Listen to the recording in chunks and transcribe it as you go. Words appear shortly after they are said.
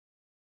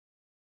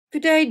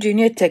Good day,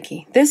 Junior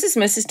Tikkie. This is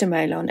Mrs.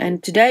 Tamalon,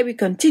 and today we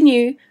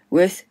continue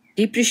with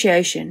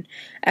depreciation,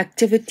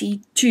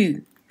 activity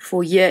 2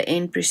 for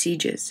year-end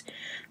procedures.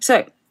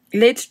 So,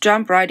 let's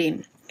jump right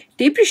in.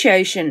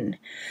 Depreciation.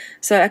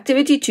 So,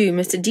 activity 2,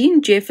 Mr.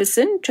 Dean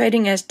Jefferson,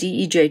 trading as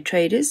DEJ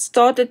Traders,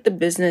 started the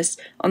business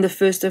on the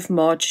 1st of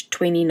March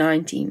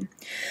 2019.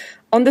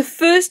 On the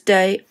first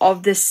day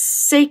of the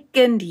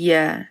second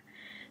year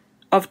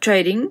of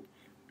trading,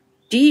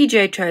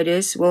 DEJ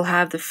Traders will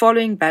have the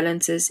following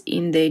balances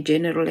in their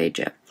general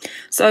ledger.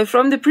 So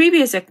from the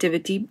previous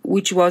activity,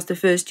 which was the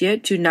first year,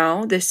 to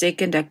now, the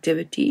second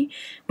activity,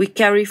 we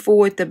carry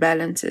forward the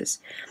balances.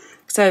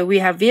 So we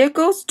have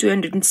vehicles,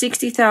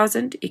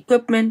 260,000,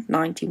 equipment,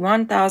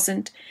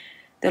 91,000.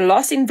 The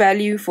loss in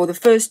value for the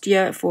first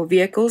year for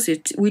vehicles,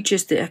 which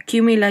is the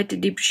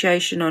accumulated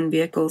depreciation on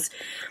vehicles,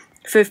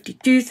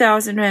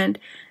 52,000 Rand,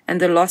 and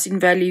the loss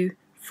in value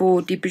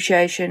for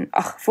depreciation,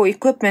 for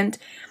equipment,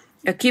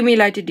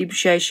 accumulated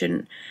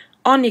depreciation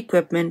on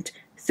equipment,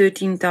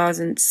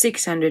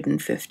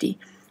 13,650.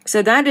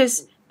 So that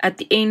is at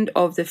the end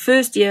of the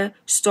first year,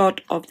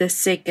 start of the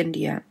second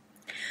year.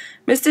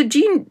 Mr.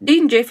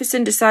 Dean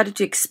Jefferson decided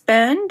to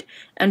expand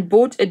and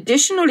bought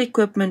additional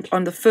equipment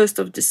on the 1st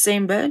of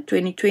December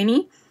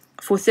 2020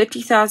 for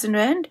 30,000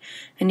 Rand,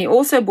 and he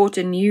also bought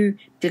a new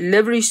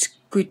delivery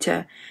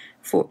scooter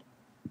for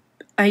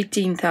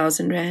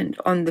 18,000 Rand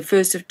on the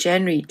 1st of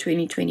January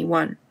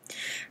 2021.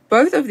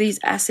 Both of these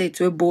assets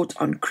were bought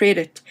on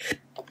credit,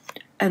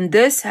 and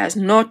this has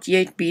not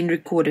yet been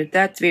recorded.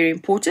 That's very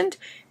important,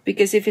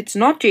 because if it's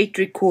not yet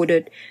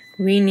recorded,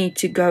 we need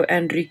to go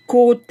and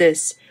record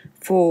this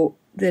for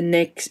the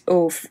next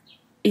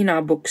in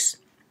our books.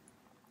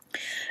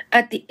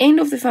 At the end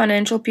of the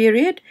financial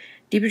period,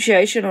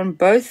 depreciation on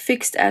both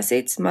fixed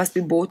assets must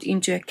be brought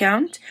into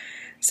account.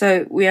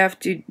 So we have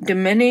to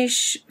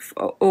diminish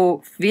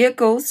or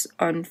vehicles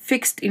on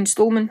fixed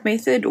installment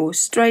method or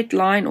straight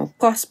line or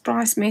cost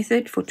price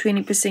method for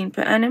 20%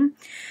 per annum,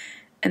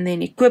 and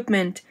then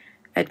equipment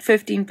at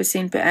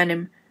 15% per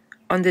annum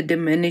on the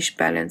diminished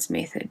balance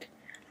method.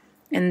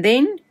 And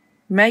then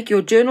make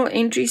your journal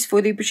entries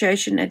for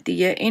depreciation at the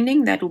year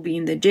ending. That will be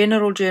in the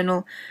general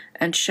journal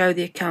and show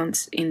the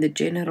accounts in the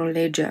general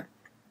ledger.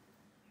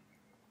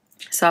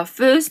 So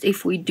first,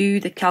 if we do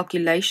the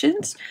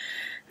calculations,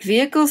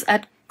 vehicles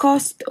at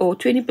cost or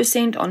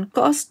 20% on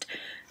cost,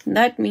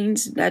 that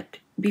means that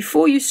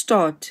before you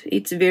start,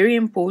 it's very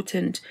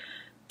important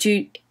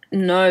to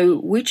know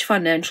which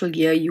financial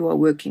year you are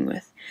working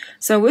with.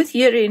 So with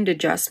year-end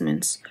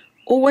adjustments,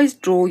 always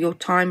draw your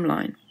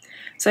timeline.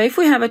 So if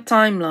we have a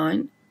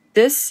timeline,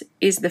 this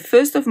is the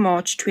 1st of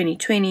March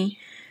 2020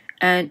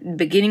 and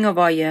beginning of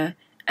our year,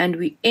 and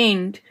we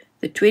end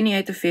the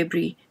 28th of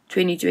February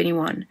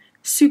 2021.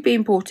 Super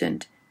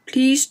important.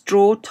 Please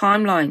draw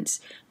timelines,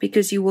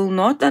 because you will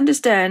not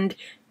understand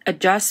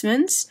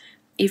adjustments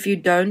if you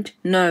don't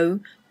know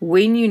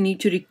when you need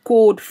to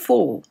record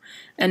for.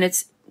 And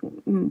it's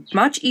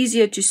much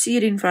easier to see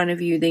it in front of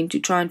you than to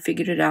try and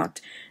figure it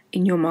out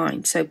in your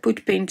mind. So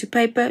put pen to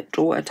paper,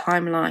 draw a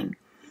timeline.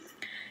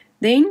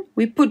 Then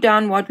we put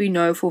down what we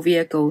know for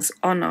vehicles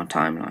on our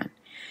timeline.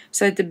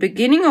 So at the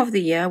beginning of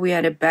the year, we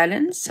had a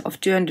balance of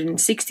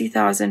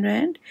 260,000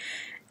 Rand,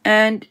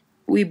 and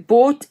we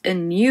bought a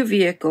new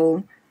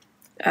vehicle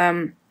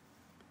on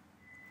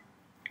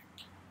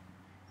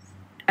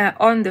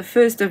the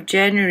 1st of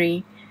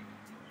January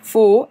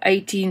for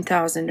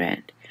 18,000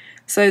 Rand.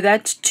 So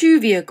that's two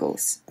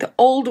vehicles, the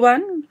old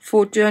one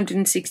for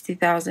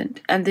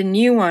 260,000 and the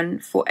new one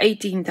for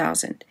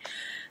 18,000.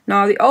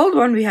 Now the old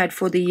one we had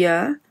for the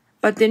year,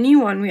 but the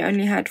new one we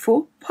only had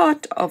for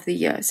part of the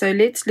year. So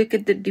let's look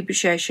at the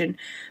depreciation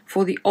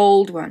for the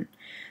old one.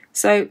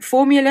 So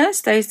formula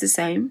stays the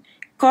same.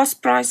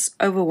 Cost price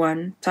over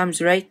 1 times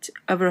rate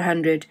over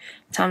 100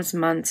 times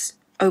months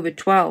over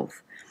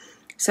 12.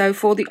 So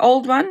for the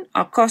old one,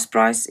 our cost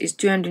price is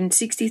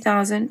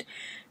 260,000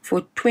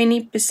 for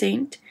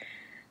 20%.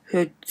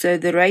 So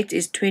the rate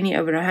is 20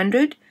 over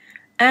 100.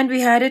 And we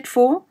had it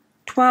for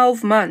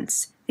 12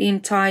 months, the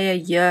entire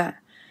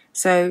year.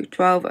 So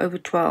 12 over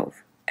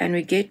 12. And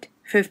we get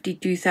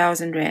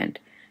 52,000 Rand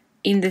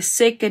in the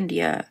second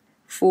year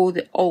for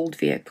the old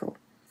vehicle.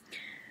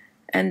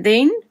 And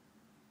then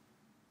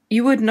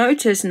you would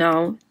notice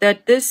now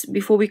that this,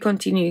 before we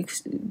continue,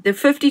 the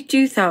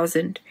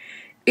 52,000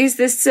 is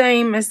the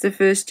same as the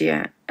first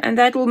year. And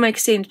that will make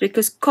sense,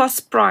 because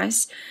cost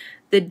price,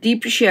 the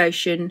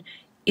depreciation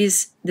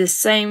is the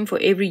same for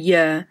every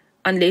year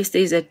unless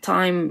there's a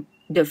time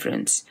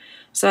difference.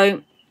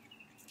 So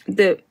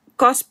the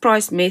cost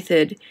price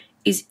method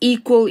is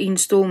equal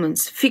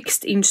installments.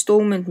 Fixed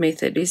installment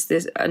method is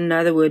this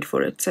another word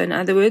for it. So in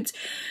other words,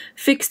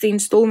 fixed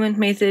installment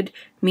method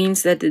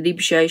means that the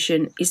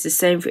depreciation is the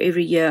same for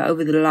every year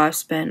over the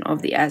lifespan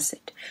of the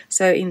asset.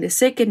 So in the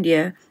second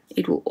year,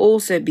 it will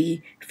also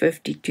be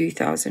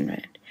 52,000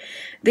 Rand.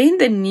 Then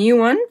the new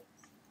one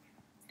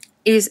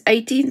is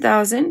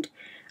 18,000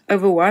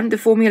 over 1. The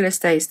formula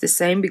stays the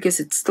same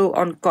because it's still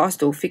on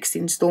cost or fixed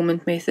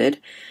installment method.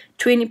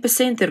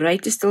 20%, the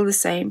rate is still the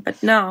same,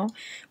 but now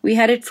we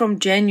had it from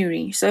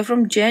January. So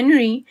from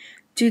January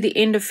to the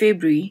end of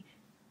February,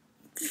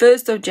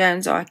 1st of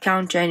Jan, so I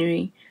count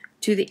January,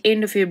 to the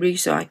end of February,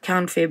 so I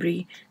count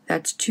February,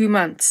 that's 2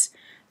 months.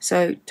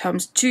 So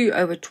times 2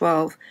 over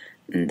 12,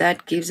 and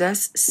that gives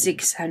us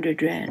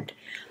 600 Rand.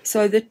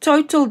 So the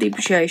total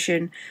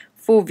depreciation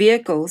for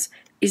vehicles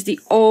is the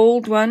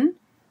old one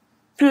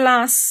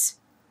plus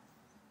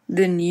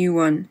the new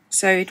one.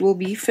 So it will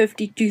be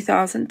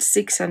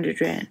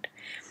 52,600 Rand.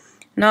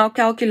 Now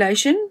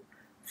calculation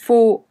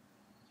for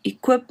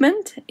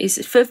equipment is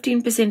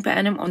 15% per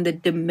annum on the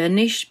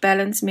diminished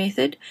balance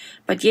method.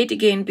 But yet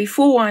again,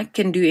 before I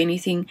can do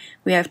anything,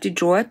 we have to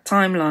draw a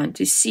timeline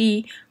to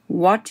see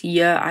what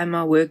year am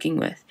I working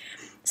with.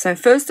 So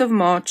 1st of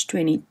March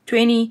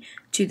 2020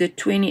 to the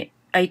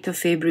 28th of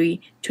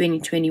February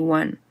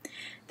 2021.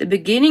 The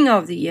beginning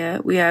of the year,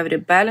 we have the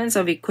balance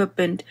of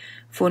equipment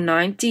for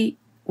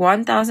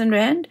 91,000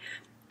 Rand,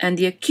 and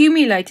the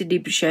accumulated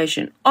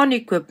depreciation on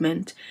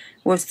equipment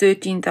was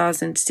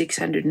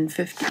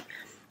 13,650.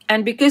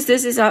 And because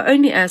this is our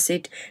only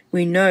asset,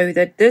 we know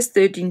that this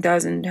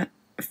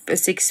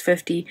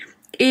 13,650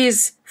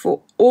 is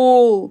for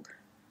all,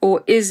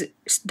 or is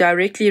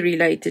directly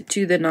related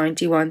to the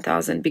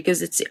 91,000,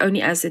 because it's the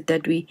only asset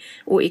that we,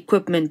 or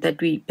equipment that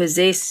we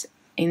possess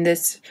in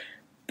this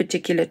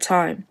particular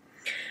time.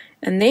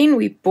 And then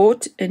we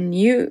bought some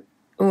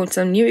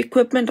new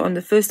equipment on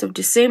the 1st of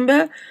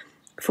December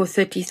for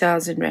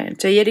 30,000 Rand.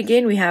 So yet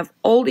again, we have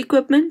old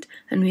equipment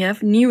and we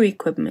have new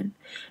equipment.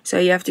 So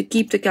you have to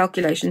keep the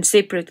calculation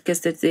separate because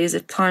there's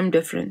a time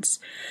difference.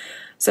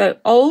 So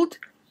old,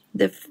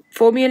 the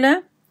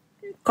formula,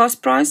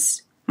 cost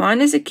price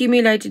minus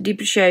accumulated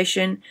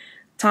depreciation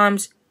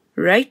times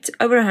rate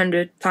over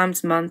 100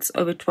 times months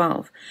over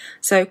 12.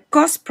 So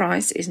cost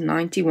price is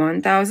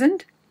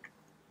 91,000.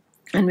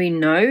 And we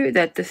know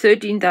that the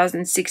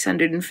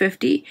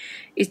 13,650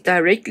 is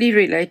directly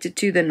related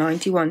to the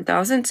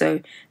 91,000. So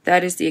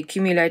that is the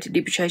accumulated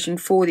depreciation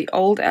for the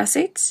old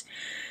assets.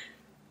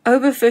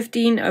 Over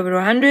 15 over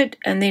 100.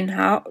 And then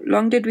how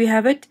long did we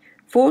have it?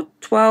 For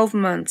 12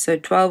 months. So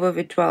 12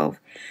 over 12.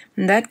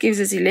 And that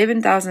gives us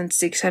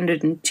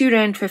 11,602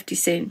 Rand 50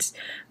 cents.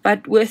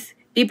 But with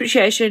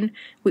depreciation,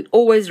 we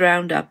always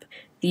round up.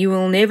 You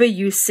will never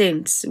use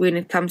cents when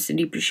it comes to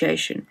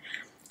depreciation.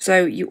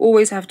 So you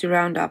always have to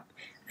round up.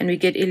 And we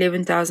get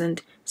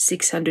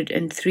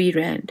 11,603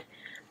 Rand.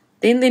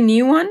 Then the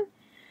new one,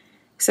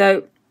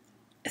 so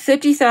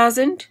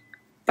 30,000,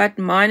 but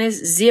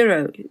minus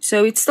 0.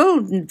 So it's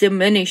still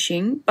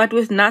diminishing, but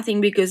with nothing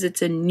because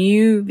it's a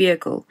new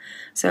vehicle.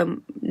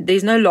 So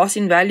there's no loss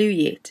in value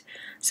yet.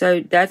 So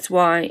that's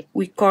why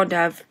we can't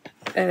have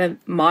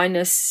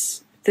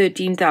minus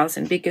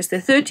 13,000, because the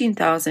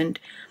 13,000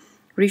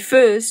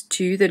 refers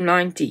to the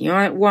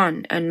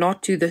 91 and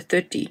not to the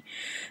 30.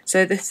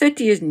 So the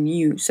 30 is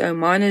new, so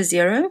minus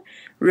 0.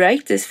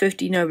 Rate is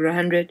 15 over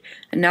 100,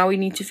 and now we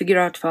need to figure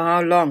out for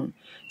how long.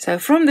 So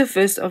from the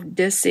 1st of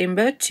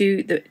December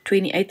to the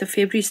 28th of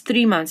February is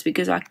 3 months,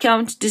 because I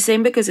count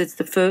December because it's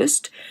the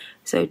 1st.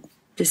 So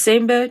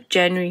December,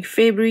 January,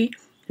 February,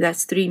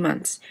 that's 3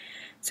 months.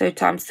 So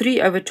times 3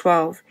 over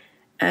 12,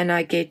 and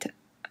I get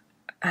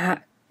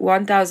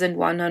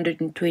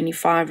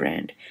 1,125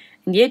 Rand.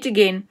 And yet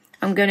again,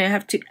 I'm going to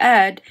have to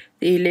add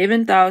the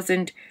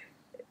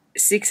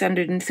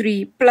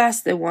 11,603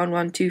 plus the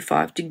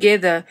 1,125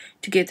 together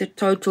to get the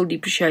total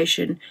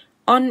depreciation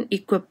on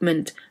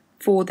equipment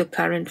for the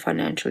current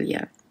financial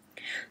year.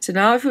 So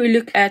now if we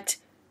look at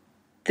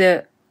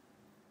the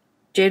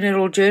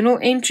general journal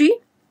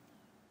entry,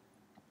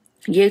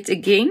 yet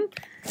again,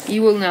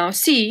 you will now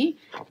see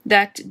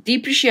that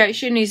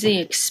depreciation is an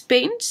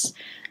expense,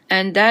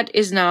 and that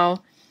is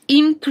now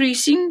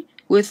increasing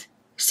with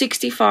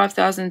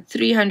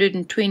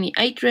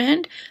 65,328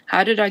 Rand.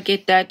 How did I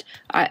get that?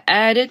 I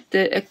added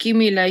the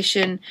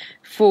accumulation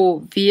for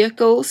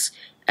vehicles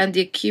and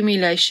the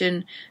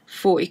accumulation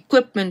for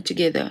equipment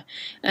together.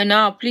 And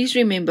now please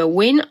remember,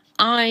 when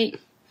I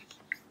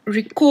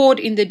record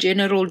in the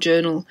general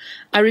journal,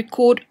 I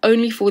record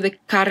only for the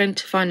current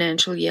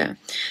financial year.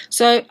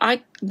 So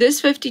this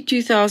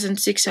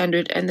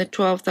 52,600 and the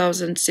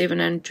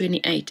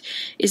 12,728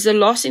 is the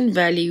loss in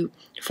value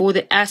for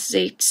the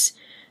assets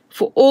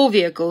for all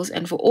vehicles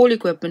and for all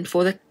equipment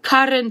for the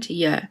current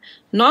year,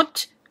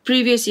 not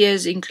previous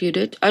years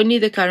included, only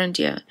the current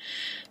year.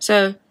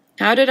 So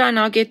how did I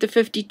now get the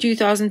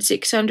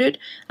 52,600?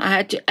 I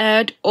had to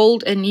add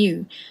old and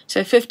new.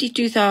 So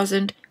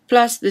 52,000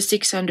 plus the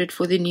 600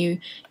 for the new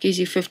gives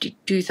you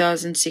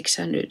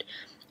 52,600.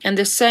 And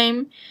the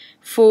same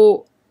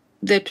for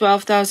the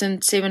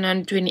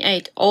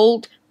 12,728,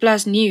 old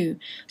plus new.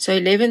 So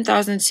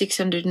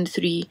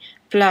 11,603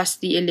 plus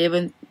the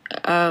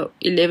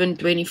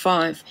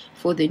 1125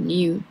 for the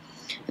new.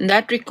 And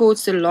that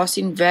records the loss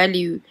in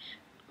value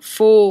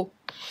for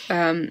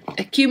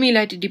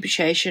accumulated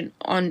depreciation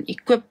on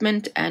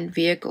equipment and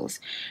vehicles.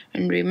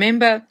 And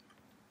remember,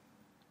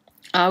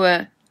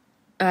 our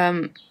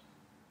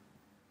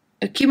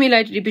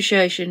accumulated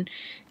depreciation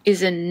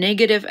is a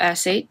negative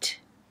asset.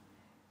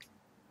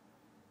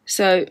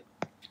 So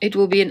it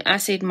will be an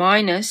asset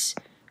minus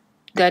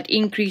that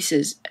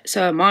increases.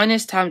 So a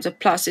minus times a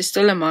plus is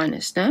still a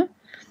minus, no?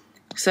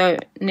 So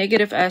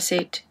negative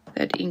asset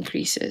that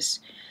increases.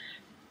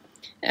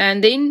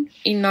 And then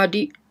in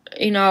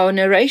our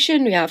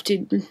narration, we have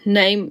to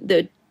name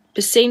the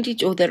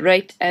percentage or the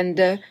rate and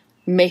the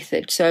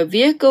method. So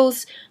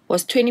vehicles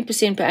was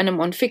 20% per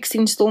annum on fixed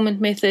installment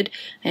method,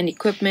 and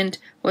equipment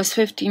was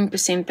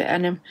 15% per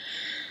annum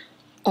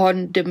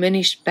on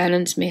diminished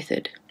balance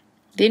method.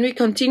 Then we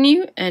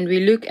continue and we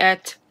look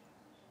at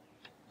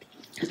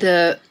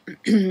the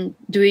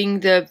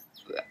doing the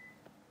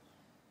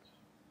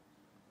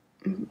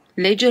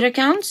ledger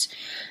accounts.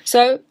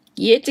 So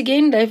yet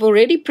again, they've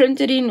already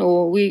printed in,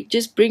 or we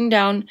just bring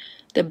down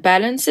the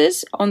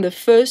balances on the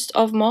 1st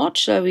of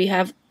March. So we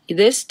have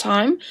this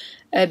time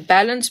a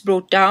balance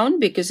brought down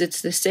because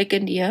it's the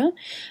second year.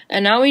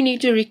 And now we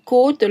need to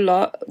record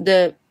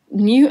the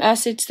new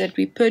assets that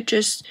we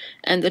purchased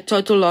and the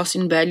total loss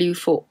in value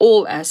for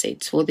all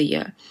assets for the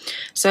year.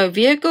 So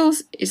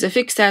vehicles is a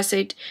fixed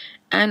asset,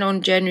 and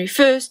on January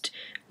 1st,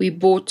 we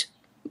bought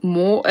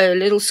a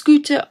little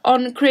scooter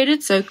on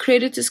credit. So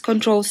creditors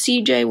control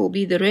CJ will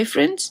be the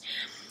reference.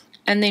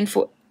 And then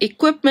for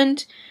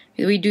equipment,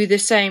 we do the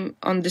same.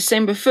 On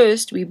December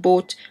 1st, we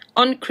bought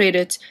on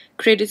credit,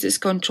 creditors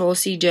control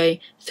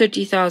CJ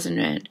 30,000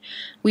 Rand.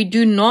 We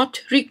do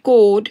not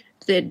record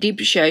the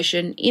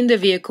depreciation in the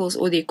vehicles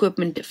or the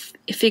equipment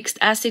fixed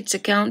assets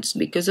accounts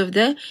because of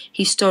the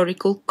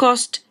historical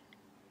cost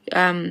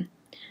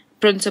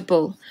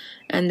principle.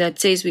 And that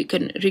says we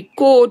can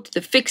record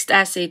the fixed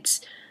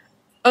assets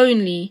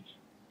only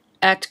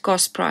at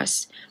cost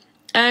price.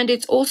 And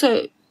it's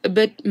also a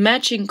bit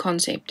matching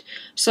concept.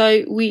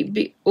 So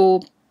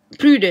or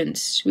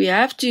prudence, we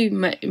have to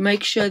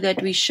make sure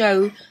that we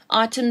show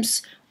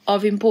items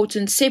of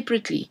importance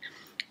separately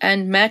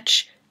and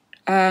match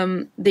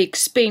the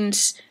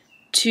expense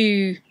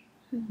to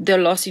the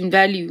loss in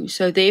value.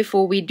 So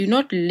therefore we do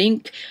not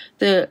link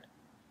the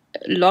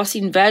loss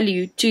in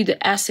value to the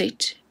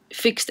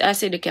fixed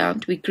asset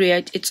account. We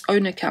create its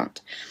own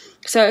account.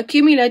 So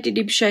accumulated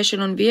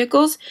depreciation on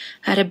vehicles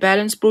had a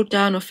balance brought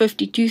down of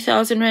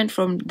 52,000 Rand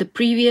from the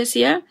previous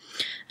year.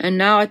 And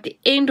now at the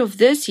end of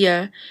this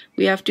year,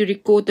 we have to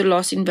record the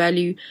loss in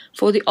value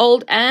for the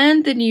old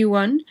and the new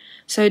one.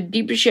 So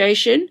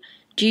depreciation,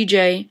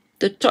 GJ,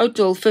 the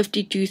total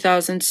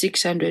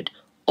 52,600,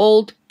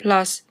 old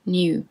plus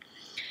new.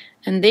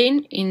 And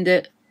then in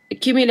the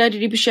accumulated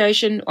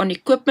depreciation on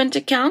equipment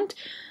account,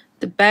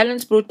 the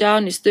balance brought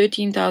down is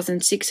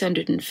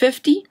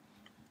 13,650.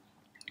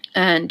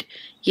 And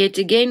yet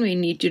again, we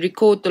need to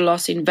record the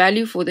loss in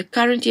value for the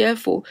current year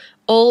for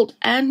old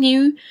and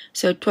new,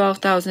 so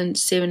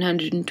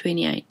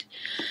 12,728.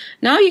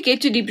 Now you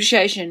get to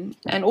depreciation,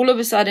 and all of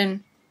a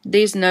sudden,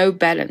 there's no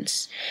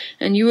balance.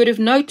 And you would have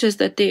noticed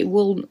that you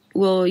will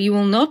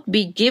not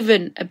be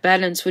given a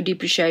balance for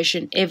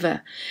depreciation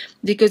ever,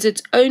 because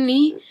it's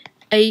only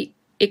a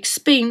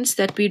expense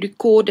that we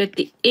record at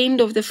the end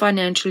of the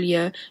financial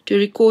year to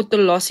record the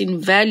loss in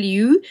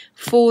value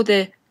for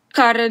the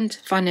current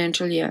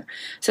financial year.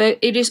 So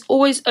it is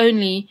always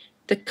only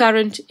the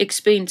current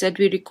expense that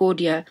we record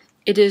here.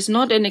 It is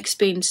not an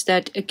expense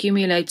that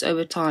accumulates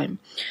over time.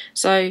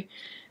 So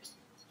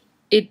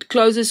it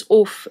closes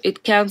off,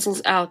 it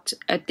cancels out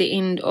at the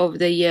end of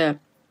the year.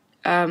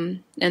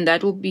 And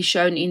that will be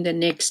shown in the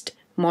next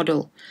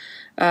model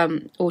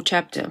or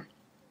chapter.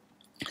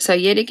 So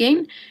yet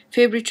again,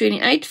 February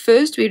 28th,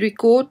 first we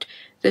record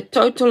the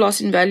total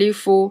loss in value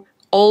for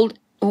all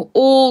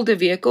the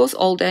vehicles,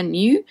 old and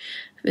new.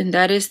 And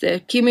that is the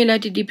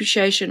accumulated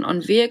depreciation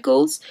on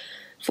vehicles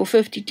for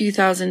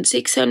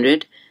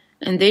 52,600.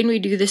 And then we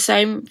do the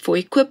same for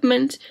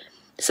equipment.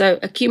 So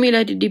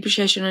accumulated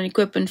depreciation on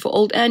equipment for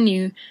old and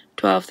new,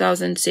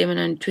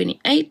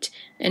 12,728.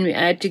 And we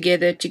add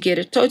together to get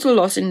a total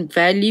loss in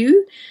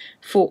value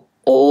for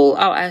all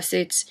our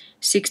assets,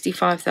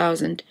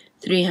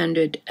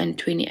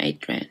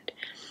 65,328 Rand.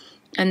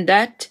 And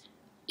that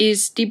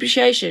is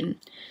depreciation.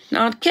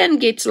 Now, it can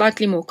get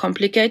slightly more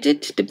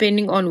complicated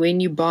depending on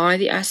when you buy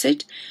the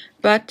asset,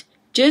 but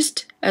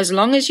just as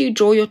long as you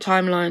draw your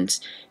timelines,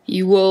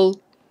 you will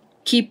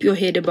keep your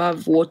head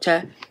above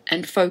water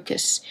and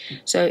focus.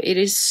 So it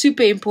is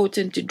super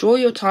important to draw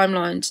your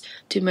timelines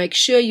to make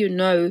sure you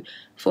know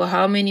for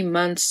how many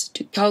months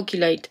to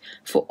calculate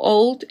for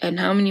old and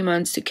how many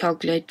months to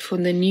calculate for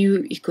the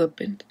new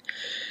equipment.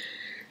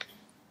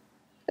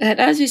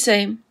 And as we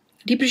say,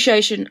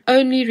 depreciation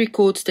only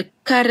records the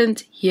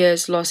current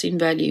year's loss in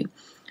value,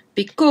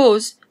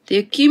 because the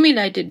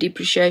accumulated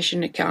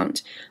depreciation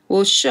account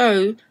will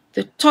show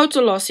the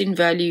total loss in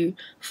value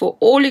for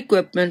all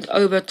equipment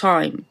over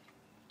time.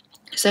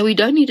 So we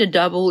don't need a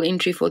double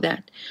entry for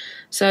that.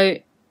 So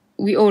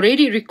we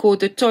already record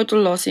the total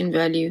loss in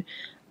value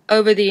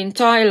over the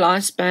entire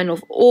lifespan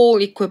of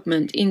all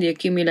equipment in the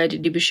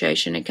accumulated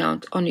depreciation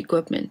account on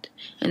equipment,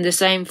 and the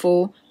same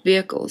for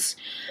vehicles.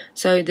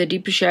 So the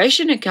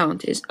depreciation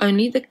account is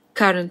only the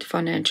current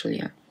financial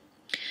year.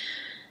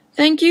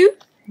 Thank you.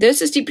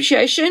 This is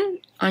depreciation.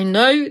 I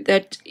know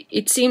that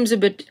it seems a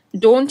bit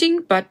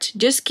daunting, but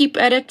just keep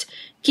at it,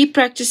 keep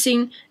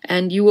practicing,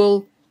 and you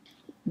will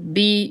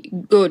be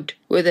good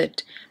with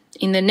it.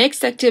 In the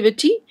next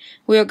activity,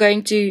 we are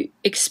going to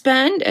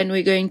expand and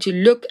we're going to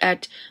look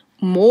at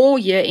more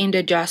year-end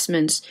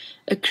adjustments,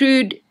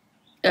 accrued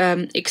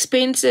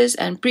expenses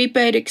and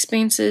prepaid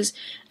expenses,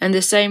 and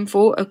the same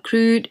for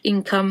accrued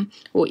income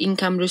or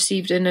income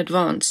received in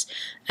advance.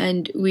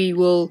 And we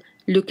will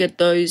look at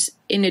those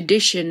in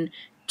addition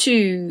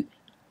to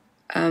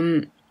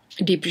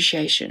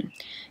depreciation.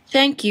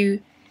 Thank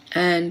you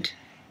and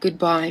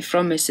goodbye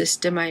from Mrs.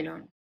 de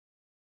Mailon.